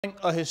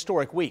A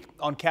historic week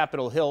on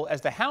Capitol Hill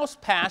as the House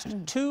passed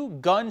two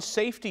gun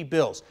safety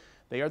bills.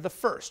 They are the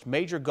first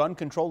major gun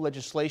control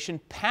legislation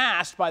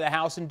passed by the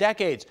House in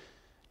decades.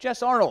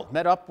 Jess Arnold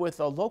met up with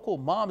a local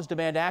Moms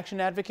Demand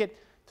Action advocate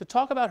to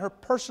talk about her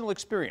personal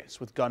experience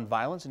with gun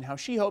violence and how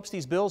she hopes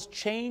these bills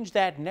change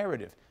that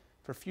narrative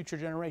for future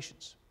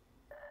generations.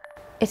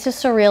 It's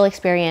just a surreal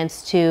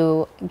experience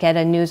to get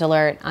a news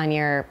alert on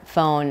your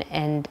phone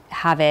and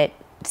have it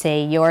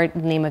say your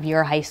name of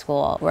your high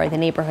school or the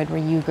neighborhood where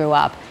you grew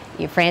up.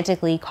 You're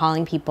frantically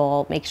calling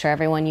people, make sure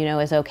everyone you know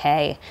is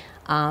okay.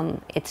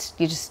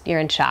 You're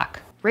in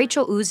shock.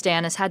 Rachel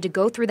Uzdan has had to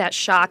go through that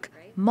shock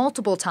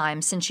multiple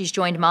times since she's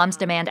joined Moms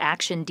Demand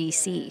Action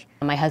DC.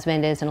 My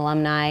husband is an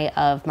alumni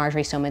of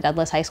Marjory Stoneman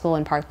Douglas High School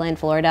in Parkland,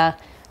 Florida.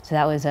 So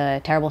that was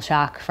a terrible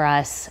shock for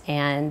us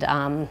and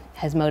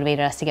has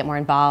motivated us to get more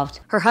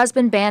involved. Her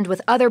husband band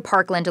with other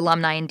Parkland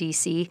alumni in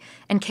D.C.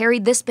 and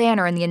carried this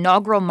banner in the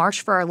inaugural March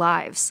for Our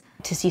Lives.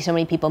 To see so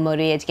many people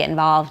motivated to get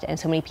involved and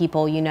so many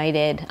people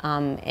united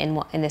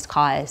in this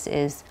cause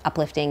is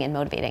uplifting and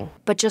motivating.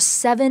 But just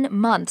 7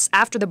 months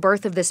after the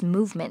birth of this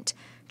movement,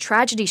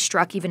 tragedy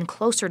struck even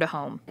closer to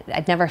home.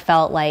 I've never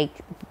felt like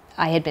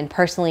I had been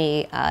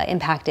personally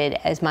impacted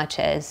as much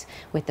as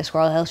with the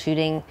Squirrel Hill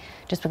shooting,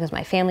 just because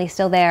my family's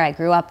still there. I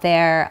grew up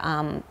there.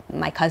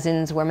 My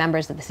cousins were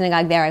members of the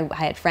synagogue there. I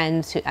had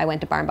friends I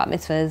went to bar and bat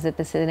mitzvahs at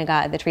the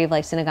synagogue, the Tree of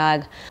Life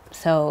synagogue.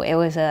 So it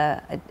was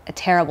a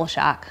terrible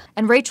shock.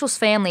 And Rachel's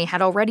family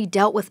had already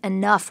dealt with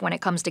enough when it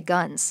comes to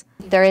guns.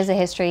 There is a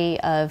history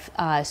of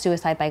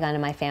suicide by gun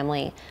in my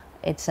family.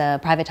 It's a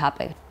private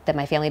topic that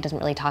my family doesn't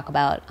really talk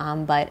about,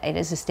 but it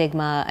is a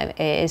stigma.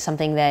 It is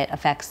something that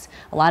affects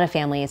a lot of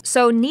families.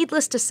 So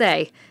needless to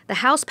say, the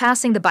House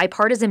passing the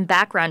Bipartisan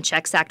Background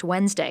Checks Act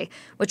Wednesday,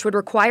 which would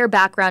require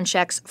background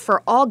checks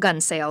for all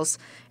gun sales,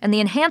 and the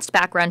Enhanced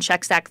Background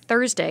Checks Act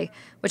Thursday,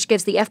 which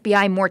gives the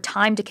FBI more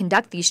time to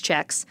conduct these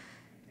checks,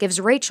 gives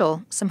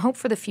Rachel some hope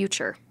for the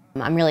future.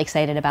 I'm really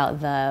excited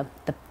about the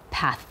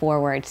path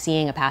forward,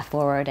 seeing a path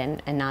forward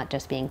and not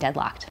just being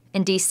deadlocked.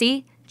 In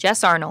D.C.,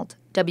 Jess Arnold,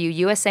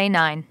 WUSA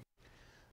 9.